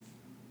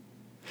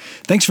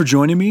Thanks for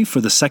joining me for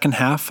the second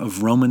half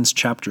of Romans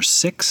chapter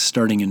 6,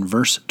 starting in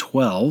verse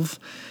 12.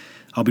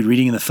 I'll be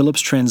reading in the Phillips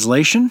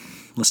translation.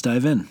 Let's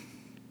dive in.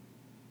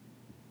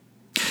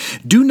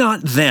 Do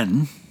not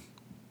then,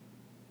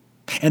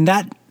 and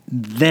that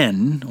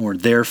then, or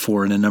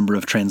therefore in a number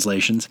of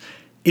translations,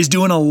 is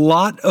doing a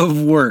lot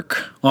of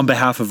work on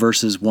behalf of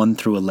verses 1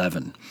 through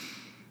 11.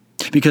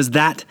 Because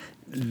that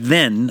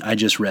then I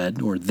just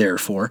read, or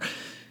therefore,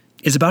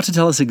 is about to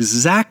tell us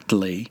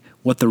exactly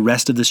what the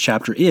rest of this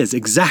chapter is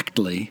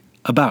exactly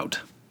about.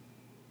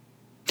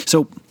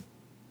 So,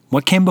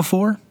 what came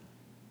before?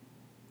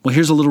 Well,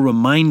 here's a little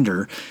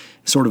reminder,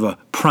 sort of a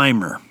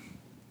primer.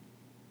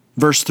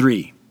 Verse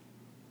 3.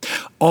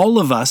 All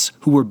of us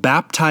who were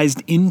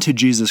baptized into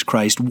Jesus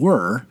Christ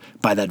were,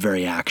 by that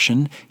very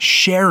action,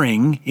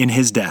 sharing in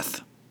his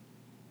death.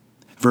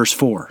 Verse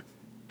 4.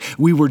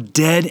 We were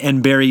dead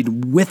and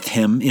buried with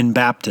him in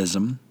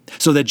baptism,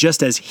 so that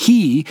just as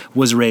he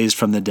was raised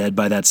from the dead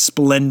by that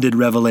splendid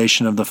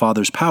revelation of the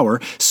Father's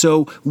power,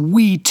 so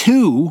we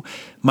too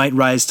might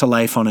rise to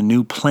life on a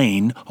new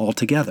plane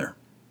altogether.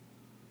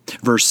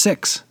 Verse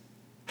 6.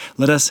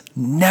 Let us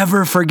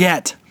never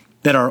forget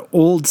that our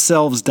old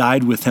selves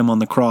died with him on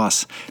the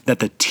cross, that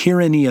the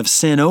tyranny of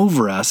sin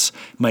over us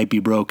might be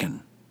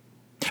broken.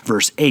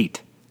 Verse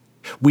 8.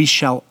 We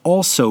shall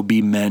also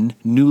be men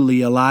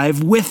newly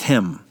alive with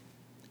him.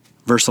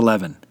 Verse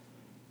 11.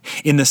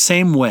 In the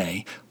same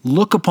way,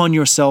 look upon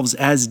yourselves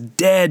as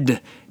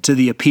dead to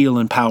the appeal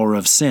and power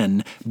of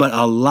sin, but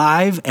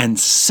alive and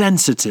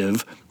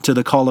sensitive to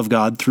the call of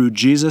God through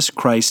Jesus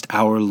Christ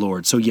our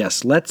Lord. So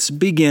yes, let's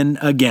begin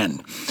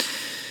again.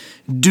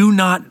 Do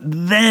not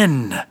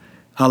then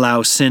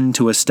allow sin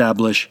to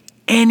establish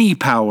any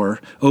power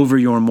over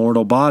your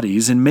mortal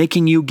bodies in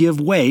making you give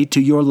way to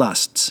your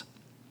lusts,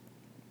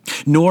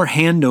 nor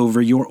hand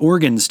over your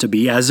organs to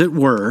be, as it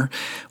were,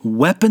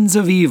 weapons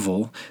of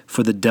evil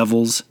for the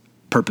devil's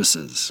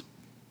purposes.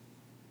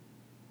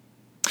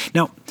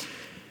 Now,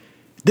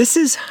 this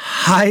is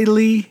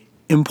highly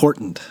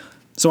important.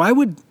 So I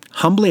would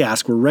humbly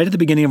ask, we're right at the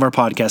beginning of our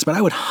podcast, but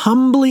I would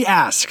humbly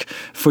ask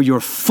for your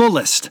full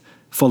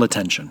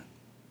attention.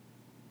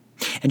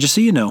 And just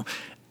so you know,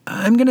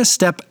 I'm going to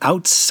step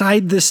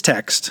outside this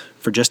text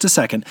for just a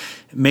second,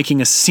 making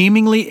a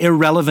seemingly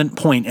irrelevant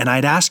point, and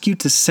I'd ask you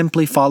to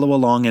simply follow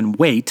along and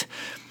wait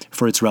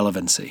for its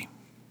relevancy.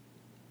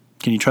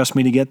 Can you trust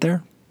me to get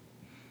there?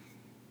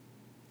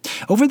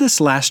 Over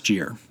this last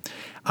year,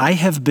 I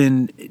have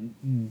been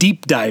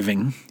deep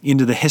diving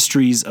into the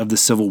histories of the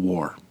Civil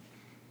War,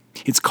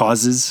 its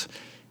causes,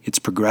 its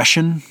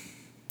progression,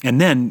 and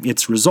then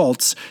its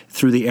results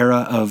through the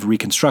era of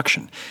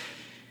Reconstruction.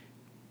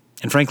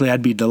 And frankly,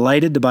 I'd be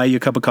delighted to buy you a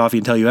cup of coffee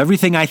and tell you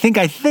everything I think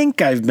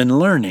I've been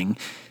learning.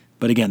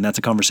 But again, that's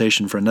a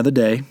conversation for another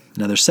day,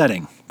 another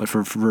setting. But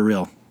for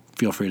real,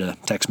 feel free to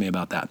text me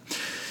about that.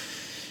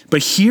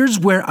 But here's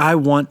where I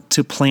want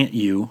to plant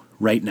you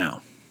right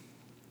now.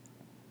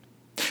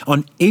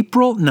 On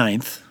April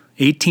 9th,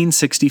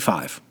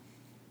 1865,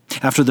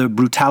 after the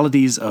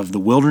brutalities of the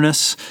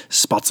Wilderness,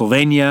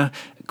 Spotsylvania,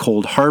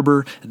 Cold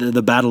Harbor,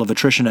 the Battle of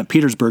Attrition at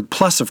Petersburg,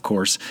 plus, of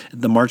course,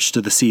 the March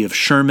to the Sea of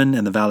Sherman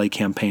and the Valley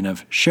Campaign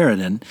of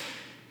Sheridan,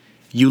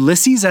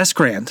 Ulysses S.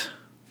 Grant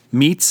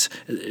meets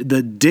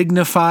the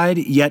dignified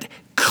yet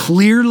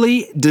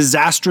clearly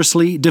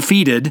disastrously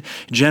defeated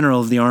General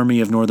of the Army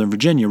of Northern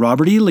Virginia,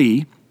 Robert E.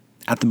 Lee,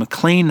 at the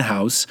McLean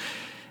House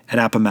at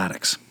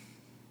Appomattox.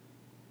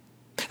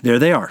 There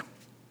they are,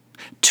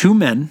 two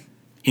men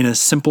in a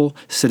simple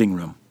sitting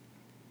room.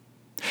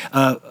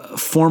 A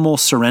formal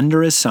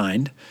surrender is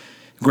signed.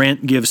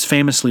 Grant gives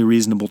famously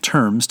reasonable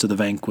terms to the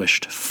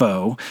vanquished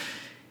foe,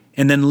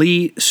 and then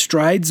Lee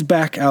strides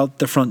back out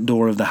the front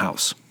door of the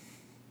house.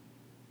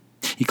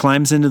 He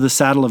climbs into the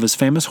saddle of his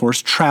famous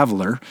horse,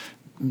 Traveler,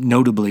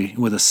 notably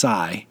with a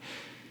sigh,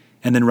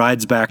 and then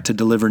rides back to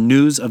deliver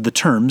news of the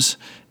terms,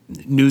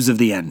 news of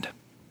the end.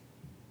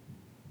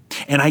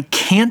 And I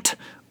can't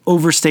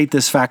overstate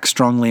this fact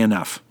strongly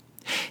enough.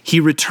 He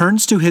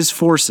returns to his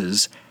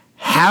forces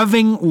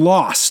having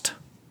lost,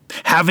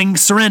 having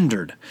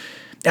surrendered,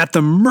 at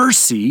the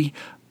mercy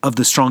of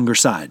the stronger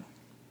side.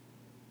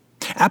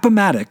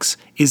 Appomattox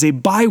is a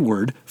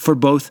byword for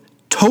both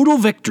total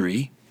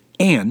victory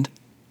and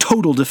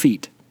total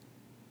defeat.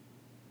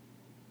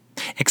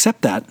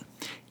 Except that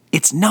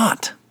it's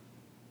not.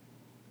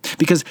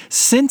 Because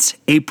since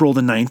April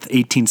the 9th,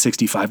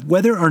 1865,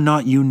 whether or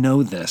not you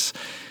know this,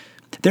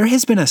 there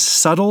has been a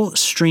subtle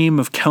stream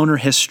of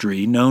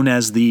counter-history known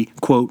as the,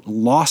 quote,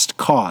 lost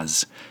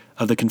cause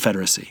of the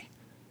Confederacy.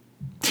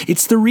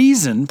 It's the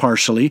reason,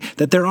 partially,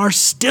 that there are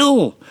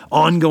still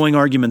ongoing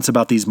arguments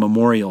about these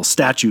memorials,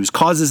 statues,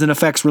 causes, and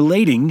effects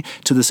relating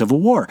to the Civil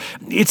War.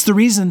 It's the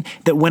reason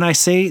that when I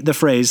say the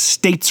phrase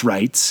states'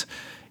 rights,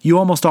 you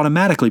almost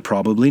automatically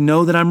probably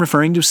know that I'm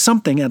referring to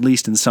something, at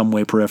least in some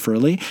way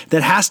peripherally,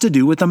 that has to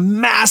do with the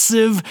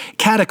massive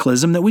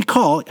cataclysm that we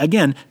call,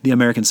 again, the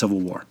American Civil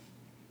War.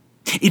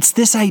 It's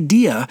this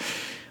idea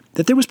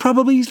that there was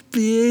probably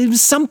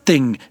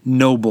something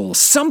noble,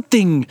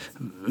 something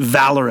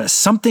valorous,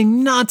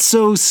 something not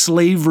so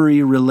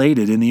slavery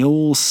related in the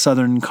old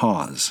Southern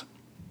cause.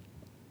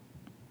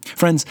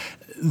 Friends,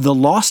 the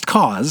lost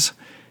cause,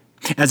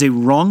 as a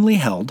wrongly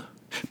held,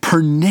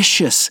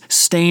 pernicious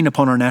stain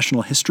upon our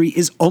national history,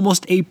 is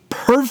almost a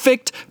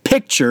perfect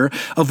picture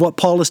of what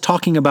Paul is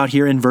talking about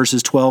here in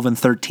verses 12 and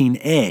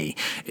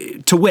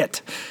 13a. To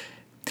wit,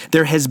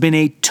 there has been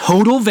a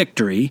total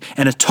victory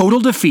and a total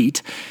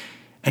defeat,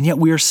 and yet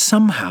we are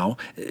somehow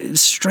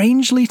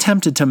strangely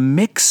tempted to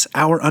mix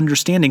our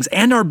understandings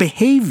and our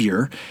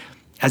behavior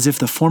as if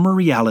the former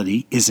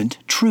reality isn't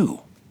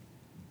true.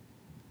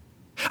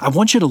 I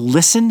want you to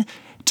listen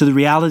to the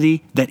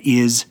reality that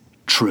is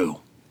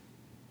true.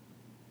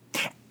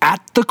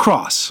 At the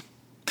cross,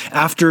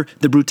 after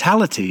the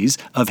brutalities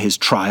of his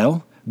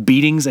trial,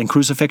 beatings, and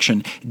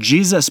crucifixion,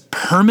 Jesus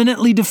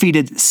permanently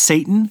defeated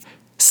Satan,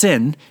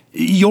 sin,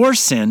 your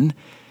sin,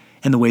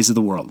 and the ways of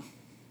the world.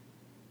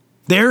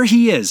 There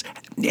he is,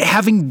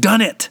 having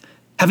done it,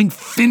 having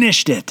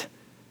finished it.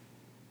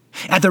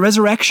 At the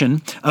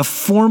resurrection, a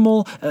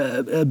formal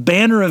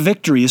banner of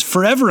victory is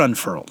forever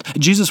unfurled.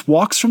 Jesus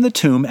walks from the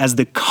tomb as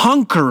the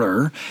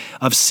conqueror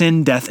of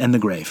sin, death, and the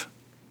grave.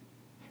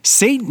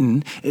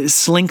 Satan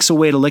slinks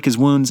away to lick his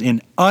wounds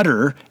in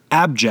utter,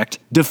 abject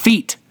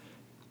defeat.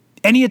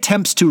 Any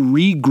attempts to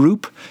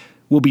regroup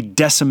will be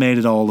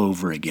decimated all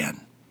over again.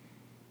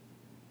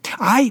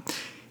 I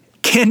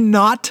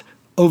cannot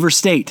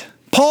overstate.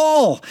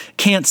 Paul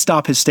can't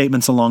stop his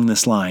statements along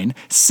this line.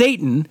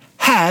 Satan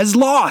has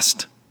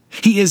lost.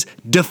 He is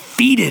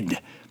defeated.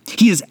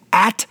 He is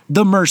at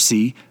the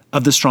mercy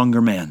of the stronger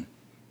man.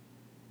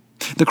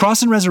 The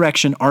cross and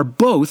resurrection are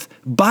both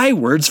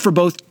bywords for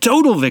both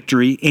total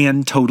victory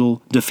and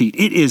total defeat.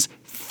 It is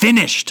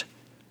finished.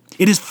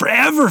 It is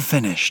forever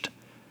finished.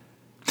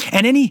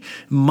 And any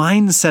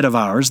mindset of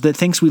ours that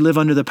thinks we live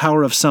under the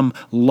power of some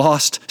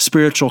lost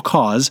spiritual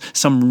cause,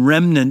 some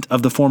remnant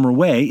of the former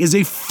way, is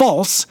a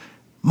false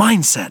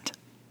mindset.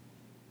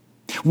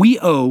 We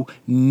owe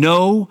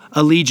no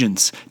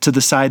allegiance to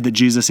the side that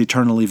Jesus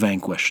eternally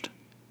vanquished.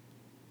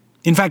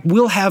 In fact,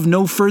 we'll have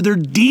no further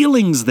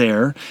dealings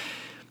there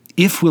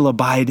if we'll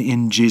abide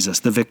in Jesus,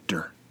 the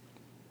victor.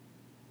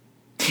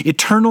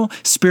 Eternal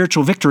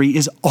spiritual victory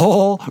is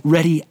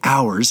already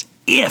ours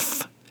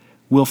if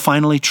we'll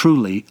finally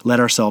truly let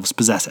ourselves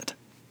possess it.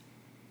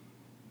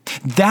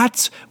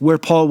 That's where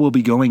Paul will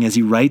be going as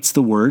he writes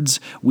the words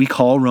we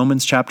call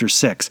Romans chapter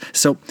 6.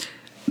 So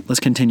let's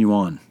continue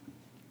on.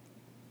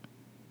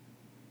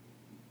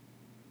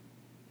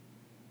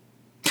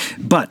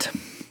 But,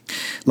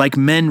 like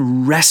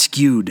men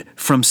rescued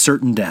from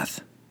certain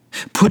death,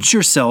 put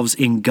yourselves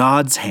in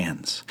God's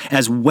hands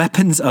as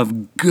weapons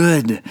of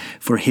good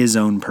for his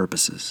own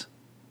purposes.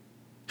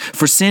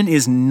 For sin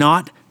is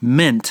not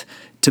meant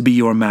to be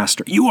your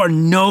master. You are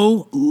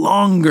no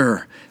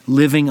longer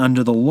living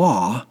under the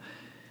law,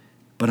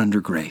 but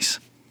under grace.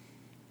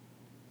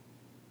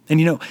 And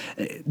you know,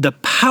 the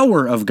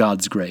power of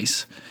God's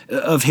grace,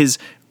 of his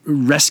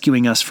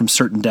rescuing us from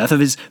certain death, of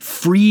his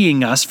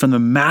freeing us from the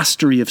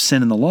mastery of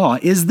sin and the law,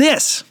 is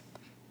this: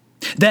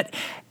 that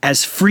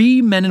as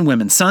free men and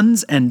women,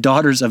 sons and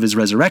daughters of his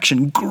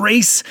resurrection,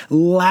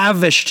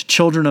 grace-lavished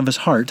children of his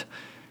heart,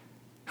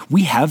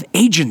 we have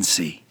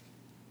agency.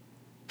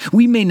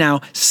 We may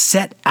now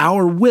set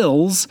our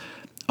wills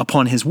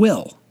upon his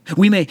will.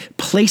 We may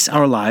place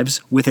our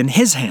lives within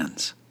his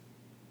hands.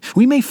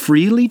 We may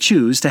freely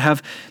choose to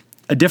have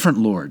a different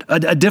Lord,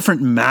 a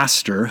different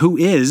master who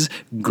is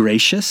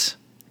gracious,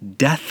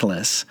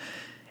 deathless,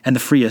 and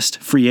the freest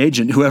free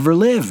agent who ever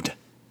lived.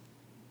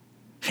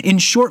 In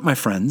short, my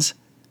friends,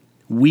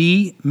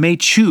 we may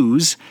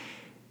choose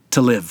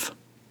to live.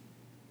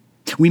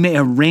 We may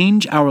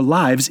arrange our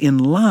lives in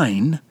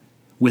line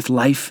with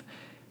life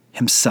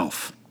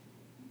himself.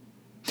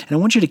 And I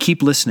want you to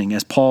keep listening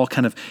as Paul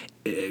kind of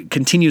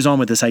continues on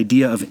with this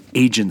idea of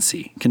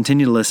agency.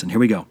 Continue to listen. Here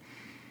we go.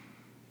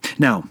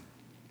 Now,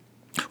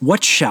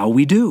 what shall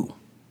we do?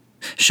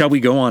 Shall we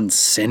go on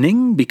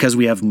sinning because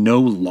we have no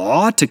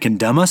law to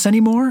condemn us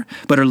anymore,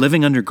 but are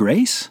living under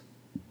grace?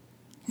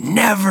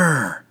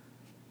 Never.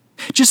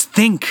 Just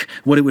think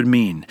what it would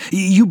mean.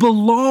 You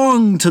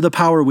belong to the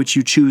power which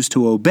you choose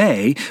to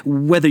obey,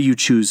 whether you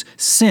choose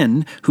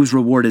sin, whose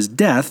reward is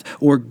death,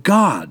 or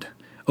God,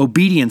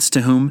 obedience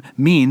to whom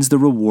means the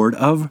reward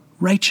of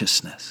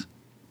righteousness.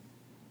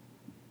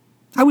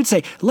 I would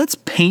say, let's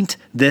paint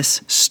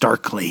this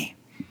starkly.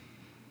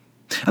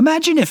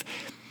 Imagine if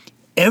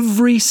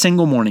every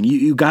single morning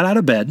you got out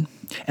of bed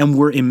and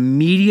were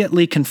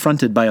immediately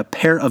confronted by a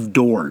pair of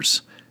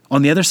doors,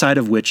 on the other side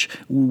of which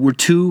were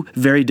two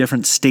very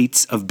different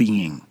states of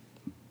being.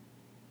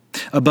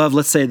 Above,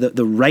 let's say,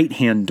 the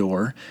right-hand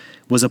door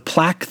was a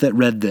plaque that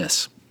read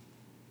this: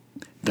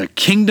 "The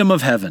kingdom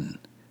of heaven,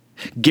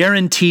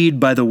 guaranteed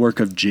by the work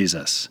of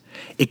Jesus,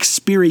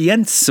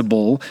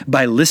 experienceable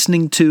by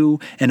listening to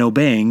and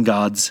obeying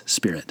God's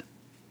Spirit."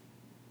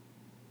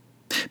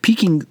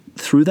 Peeking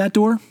through that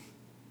door,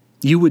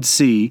 you would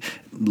see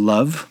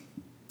love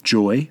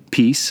joy,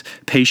 peace,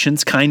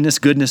 patience, kindness,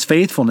 goodness,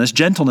 faithfulness,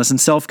 gentleness,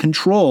 and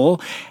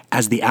self-control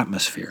as the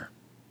atmosphere.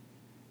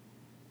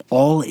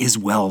 All is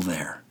well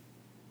there.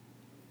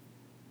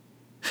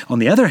 On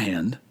the other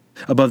hand,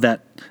 above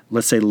that,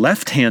 let's say,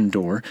 left-hand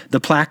door, the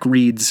plaque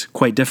reads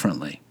quite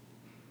differently.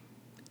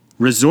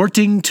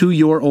 Resorting to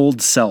your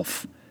old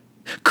self,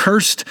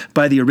 cursed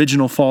by the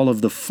original fall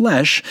of the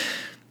flesh,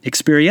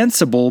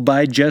 experienceable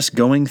by just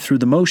going through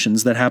the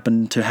motions that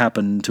happen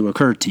to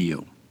occur to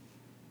you.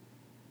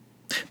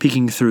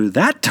 Peeking through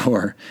that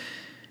door,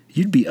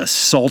 you'd be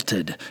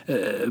assaulted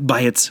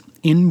by its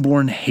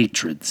inborn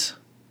hatreds,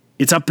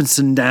 its ups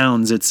and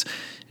downs, its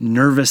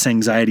nervous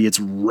anxiety, its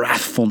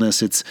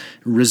wrathfulness, its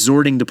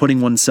resorting to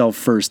putting oneself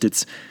first,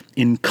 its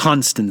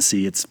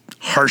inconstancy, its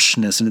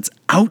harshness, and its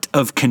out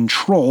of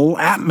control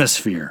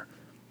atmosphere.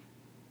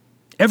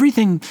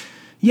 Everything,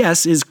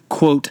 yes, is,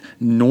 quote,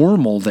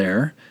 normal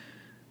there,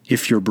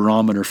 if your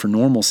barometer for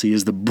normalcy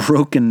is the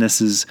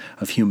brokennesses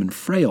of human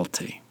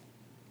frailty.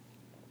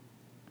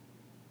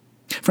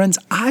 Friends,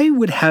 I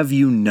would have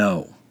you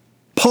know,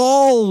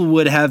 Paul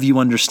would have you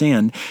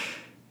understand,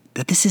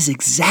 that this is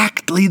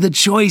exactly the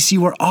choice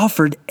you are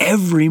offered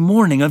every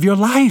morning of your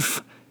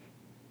life.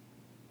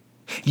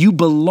 You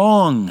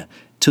belong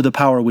to the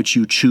power which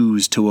you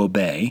choose to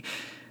obey,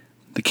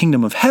 the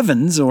kingdom of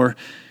heavens or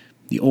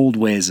the old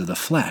ways of the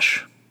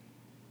flesh.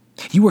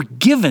 You are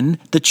given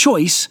the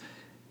choice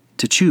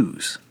to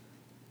choose.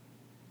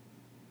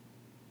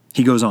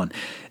 He goes on,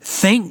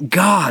 thank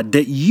God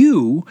that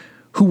you,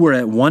 who were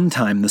at one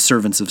time the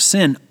servants of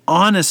sin,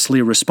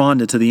 honestly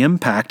responded to the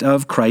impact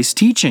of Christ's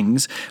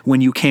teachings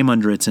when you came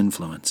under its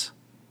influence.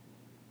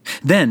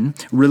 Then,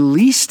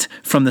 released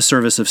from the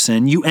service of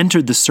sin, you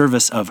entered the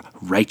service of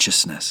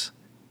righteousness.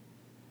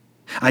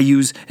 I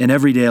use an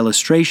everyday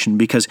illustration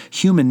because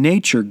human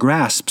nature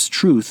grasps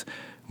truth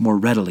more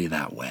readily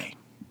that way.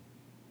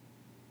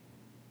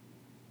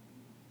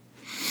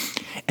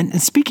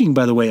 And speaking,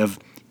 by the way, of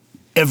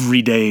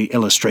everyday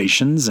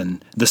illustrations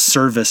and the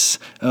service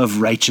of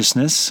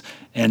righteousness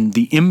and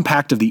the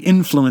impact of the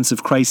influence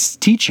of Christ's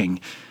teaching,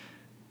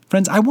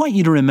 friends, I want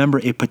you to remember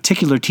a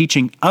particular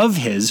teaching of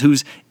his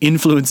whose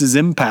influence's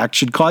impact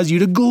should cause you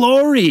to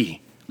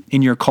glory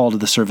in your call to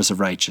the service of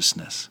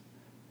righteousness.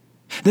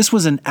 This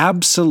was an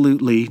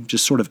absolutely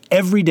just sort of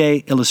everyday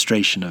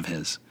illustration of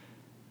his.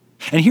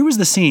 And here was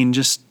the scene,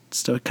 just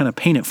to kind of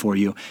paint it for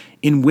you,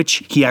 in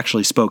which he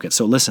actually spoke it.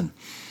 So listen.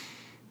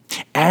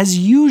 As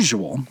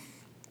usual,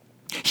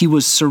 he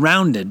was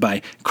surrounded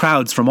by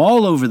crowds from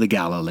all over the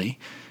Galilee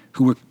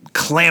who were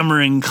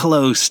clamoring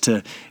close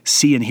to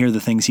see and hear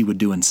the things he would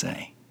do and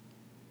say.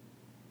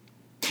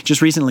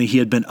 Just recently, he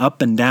had been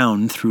up and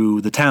down through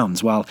the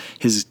towns while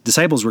his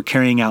disciples were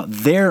carrying out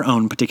their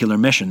own particular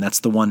mission. That's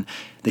the one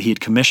that he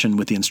had commissioned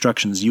with the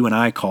instructions you and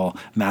I call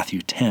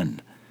Matthew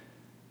 10.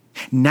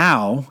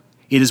 Now,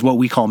 it is what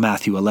we call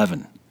Matthew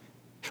 11.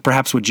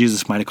 Perhaps what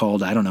Jesus might have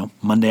called,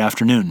 Monday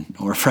afternoon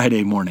or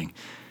Friday morning.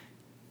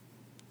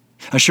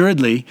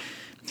 Assuredly,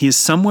 he is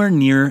somewhere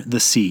near the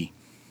sea,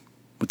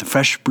 with the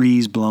fresh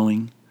breeze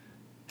blowing,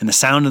 and the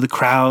sound of the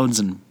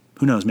crowds, and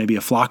who knows, maybe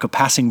a flock of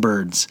passing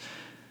birds.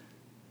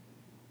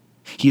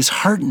 He is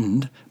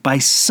heartened by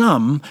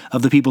some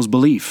of the people's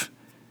belief,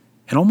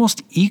 and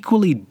almost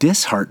equally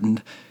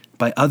disheartened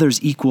by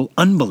others' equal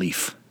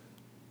unbelief.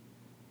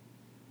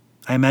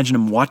 I imagine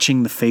him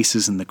watching the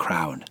faces in the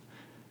crowd.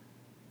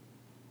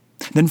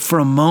 Then for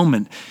a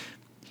moment,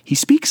 he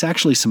speaks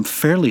actually some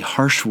fairly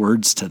harsh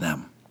words to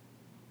them.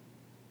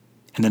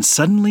 And then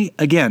suddenly,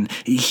 again,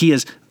 he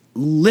has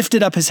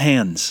lifted up his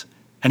hands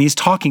and he's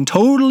talking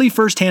totally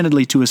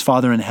first-handedly to his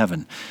Father in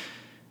heaven.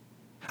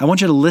 I want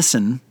you to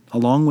listen,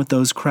 along with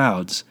those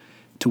crowds,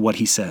 to what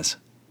he says.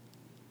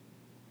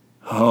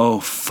 Oh,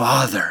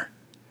 Father,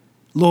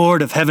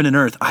 Lord of heaven and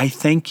earth, I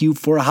thank you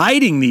for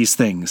hiding these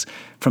things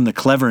from the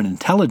clever and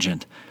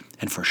intelligent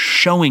and for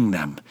showing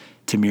them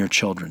to mere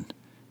children.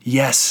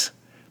 Yes,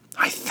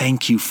 I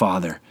thank you,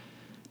 Father,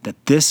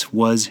 that this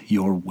was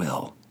your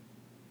will.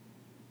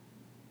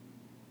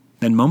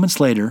 Then moments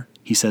later,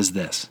 he says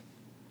this,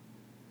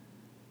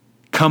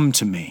 come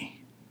to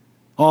me,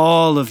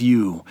 all of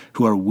you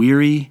who are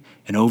weary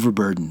and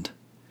overburdened,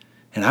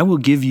 and I will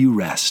give you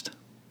rest.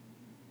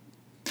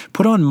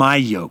 Put on my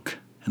yoke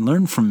and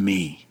learn from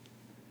me.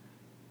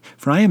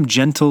 For I am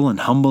gentle and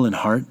humble in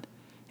heart,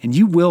 and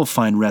you will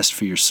find rest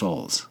for your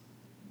souls.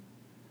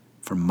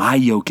 For my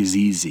yoke is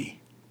easy,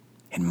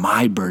 and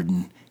my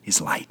burden is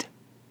light.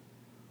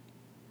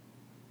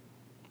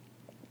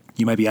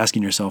 You might be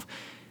asking yourself,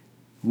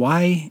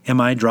 why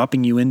am I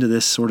dropping you into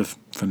this sort of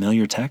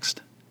familiar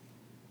text?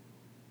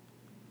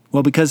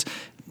 Well, because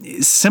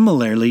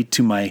similarly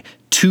to my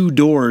 2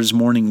 doors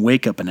morning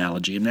wake-up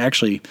analogy, and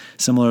actually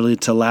similarly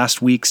to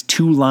last week's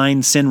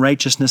 2-line sin,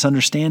 righteousness,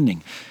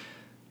 understanding,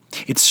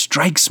 it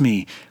strikes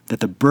me that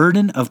the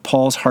burden of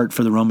Paul's heart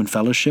for the Roman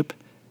fellowship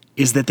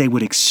is that they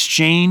would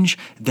exchange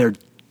their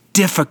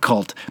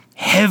difficult,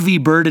 heavy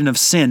burden of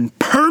sin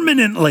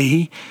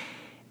permanently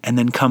and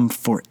then come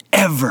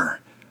forever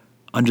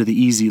under the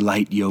easy,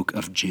 light yoke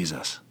of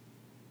Jesus.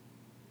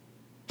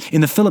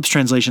 In the Phillips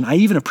translation, I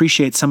even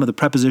appreciate some of the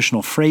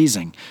prepositional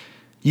phrasing.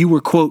 You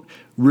were, quote,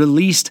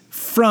 released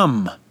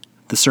from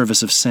the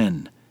service of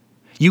sin.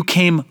 You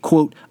came,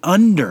 quote,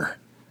 under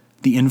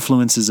the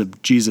influences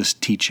of Jesus'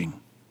 teaching.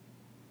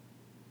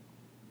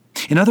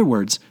 In other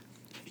words,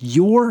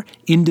 your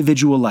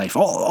individual life,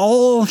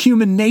 all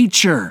human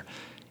nature,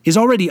 is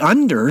already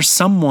under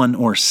someone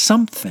or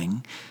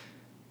something.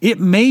 It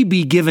may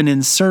be given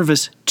in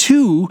service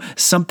to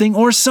something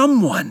or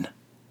someone.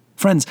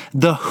 Friends,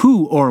 the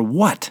who or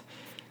what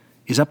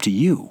is up to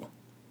you.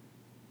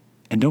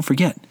 And don't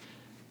forget,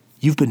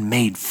 you've been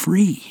made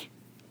free.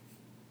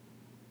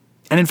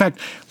 And in fact,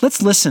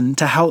 let's listen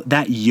to how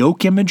that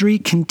yoke imagery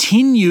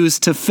continues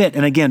to fit.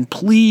 And again,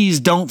 please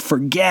don't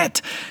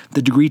forget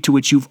the degree to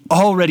which you've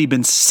already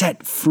been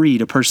set free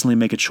to personally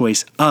make a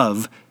choice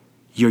of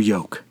your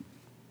yoke.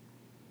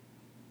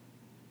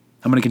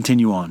 I'm going to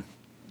continue on.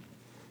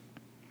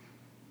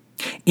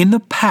 In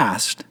the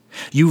past,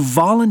 you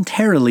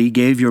voluntarily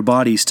gave your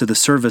bodies to the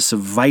service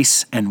of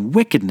vice and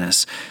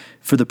wickedness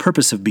for the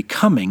purpose of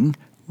becoming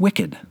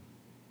wicked.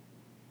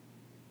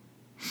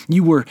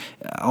 You were,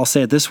 I'll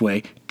say it this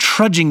way,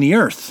 trudging the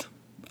earth,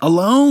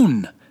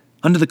 alone,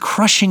 under the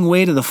crushing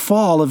weight of the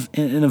fall of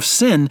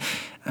sin.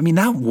 I mean,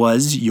 that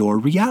was your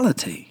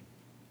reality.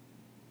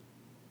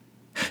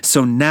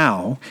 So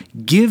now,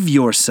 give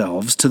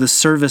yourselves to the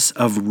service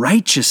of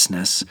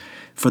righteousness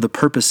for the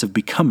purpose of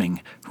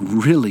becoming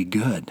really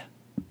good.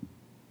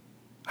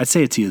 I'd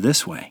say it to you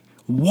this way.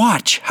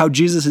 Watch how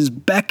Jesus is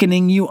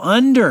beckoning you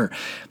under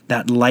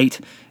that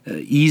light,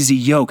 easy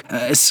yoke.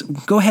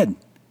 Go ahead.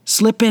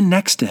 Slip in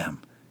next to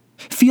him.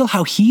 Feel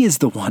how he is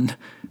the one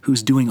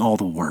who's doing all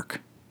the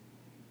work.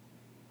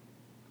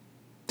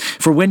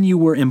 For when you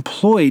were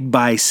employed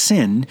by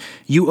sin,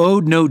 you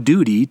owed no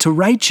duty to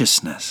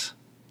righteousness.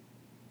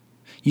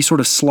 You sort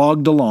of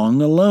slogged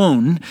along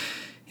alone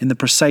in the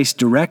precise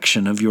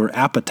direction of your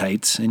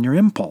appetites and your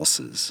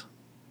impulses.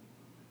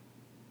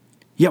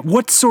 Yet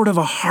what sort of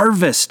a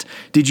harvest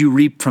did you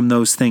reap from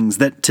those things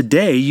that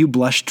today you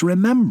blush to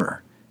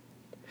remember?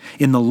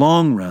 In the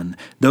long run,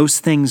 those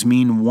things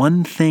mean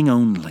one thing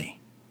only: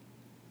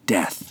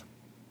 death.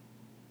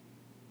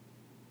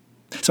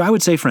 So I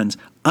would say, friends,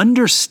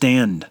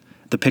 understand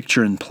the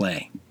picture in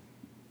play.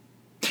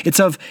 It's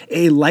of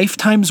a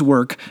lifetime's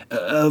work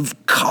of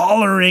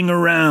collaring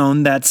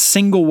around that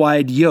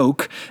single-wide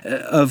yoke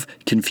of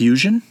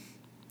confusion,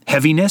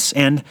 heaviness,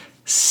 and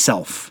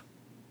self.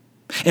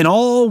 And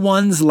all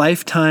one's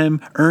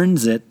lifetime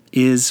earns it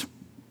is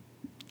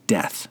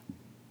death.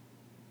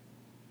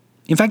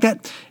 In fact,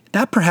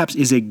 that perhaps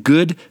is a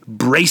good,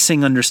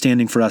 bracing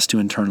understanding for us to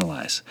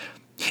internalize.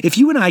 If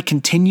you and I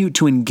continue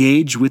to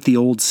engage with the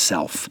old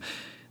self,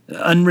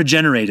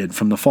 unregenerated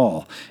from the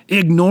fall,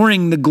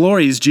 ignoring the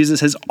glories Jesus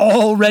has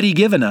already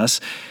given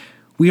us,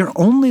 we are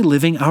only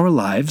living our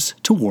lives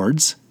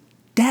towards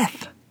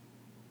death.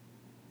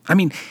 I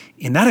mean,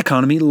 in that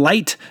economy,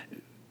 light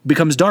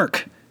becomes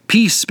dark.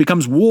 Peace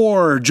becomes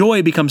war,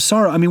 joy becomes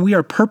sorrow. I mean, we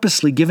are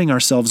purposely giving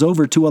ourselves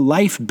over to a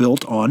life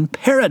built on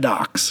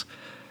paradox.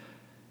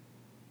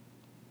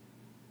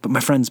 But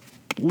my friends,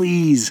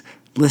 please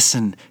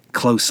listen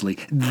closely.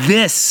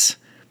 This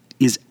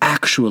is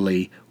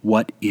actually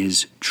what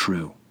is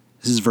true.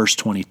 This is verse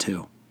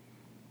 22.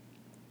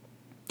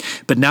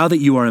 But now that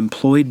you are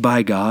employed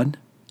by God,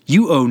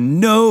 you owe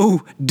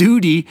no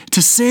duty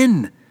to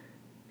sin,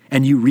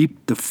 and you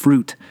reap the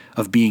fruit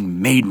of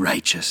being made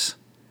righteous,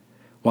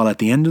 while at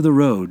the end of the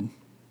road,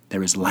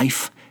 there is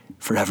life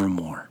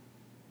forevermore.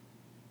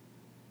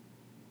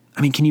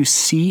 I mean, can you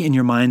see in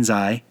your mind's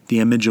eye the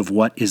image of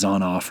what is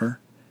on offer?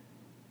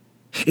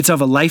 It's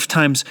of a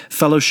lifetime's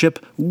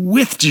fellowship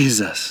with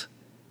Jesus,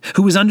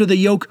 who is under the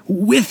yoke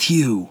with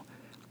you,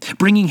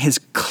 bringing his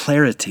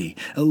clarity,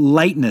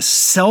 lightness,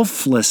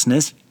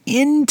 selflessness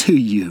into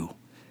you.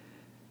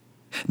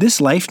 This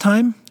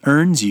lifetime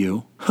earns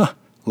you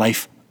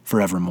life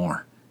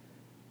forevermore.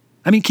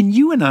 I mean, can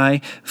you and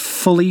I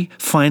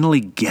finally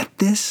get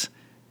this?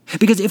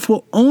 Because if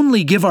we'll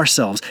only give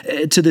ourselves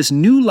to this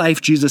new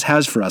life Jesus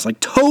has for us, like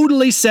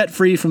totally set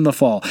free from the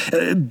fall,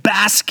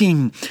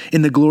 basking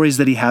in the glories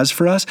that he has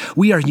for us,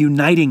 we are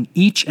uniting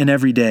each and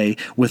every day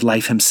with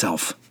life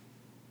himself.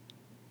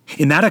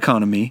 In that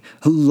economy,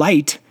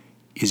 light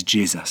is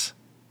Jesus.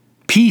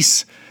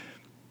 Peace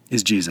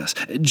is Jesus.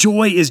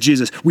 Joy is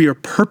Jesus. We are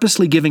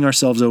purposely giving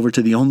ourselves over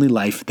to the only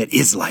life that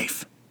is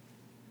life.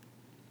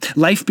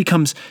 Life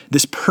becomes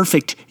this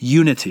perfect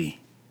unity.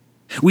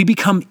 We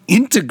become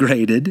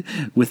integrated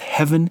with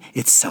heaven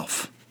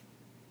itself.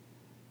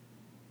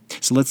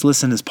 So let's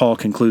listen as Paul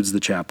concludes the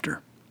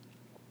chapter.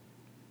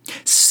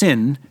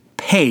 Sin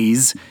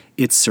pays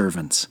its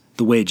servants.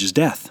 The wage is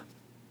death.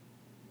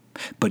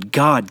 But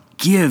God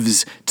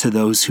gives to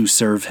those who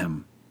serve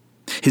him.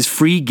 His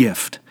free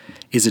gift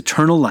is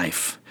eternal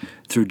life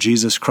through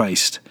Jesus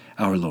Christ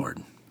our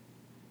Lord.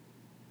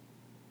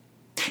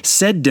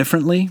 Said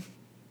differently,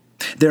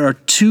 there are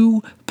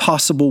two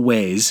possible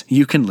ways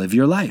you can live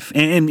your life,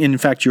 and in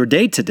fact your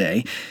day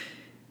today,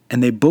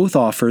 and they both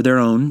offer their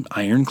own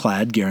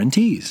ironclad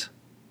guarantees.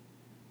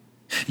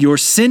 Your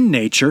sin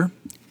nature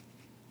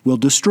will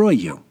destroy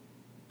you.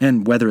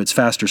 And whether it's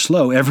fast or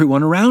slow,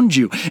 everyone around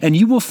you. And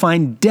you will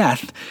find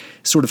death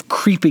sort of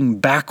creeping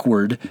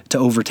backward to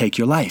overtake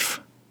your life.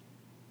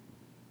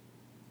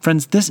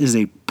 Friends, this is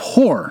a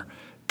poor,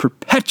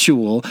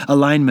 perpetual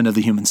alignment of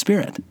the human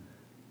spirit.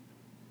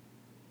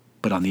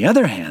 But on the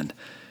other hand,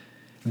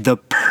 the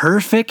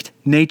perfect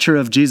nature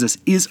of Jesus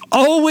is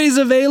always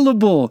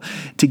available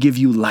to give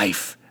you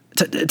life.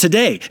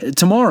 Today,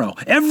 tomorrow,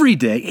 every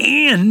day,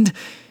 and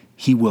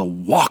he will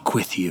walk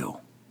with you.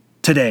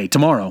 Today,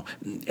 tomorrow,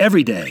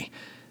 every day,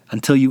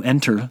 until you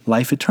enter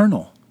life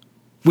eternal,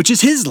 which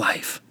is his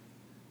life.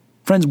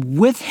 Friends,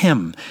 with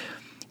him,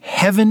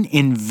 heaven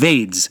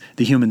invades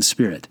the human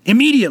spirit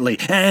immediately,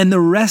 and the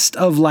rest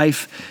of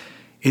life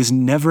is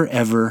never,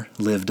 ever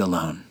lived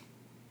alone.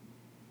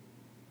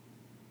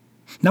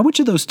 Now, which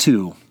of those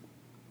two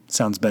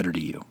sounds better to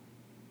you?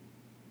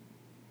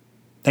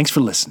 Thanks for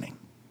listening.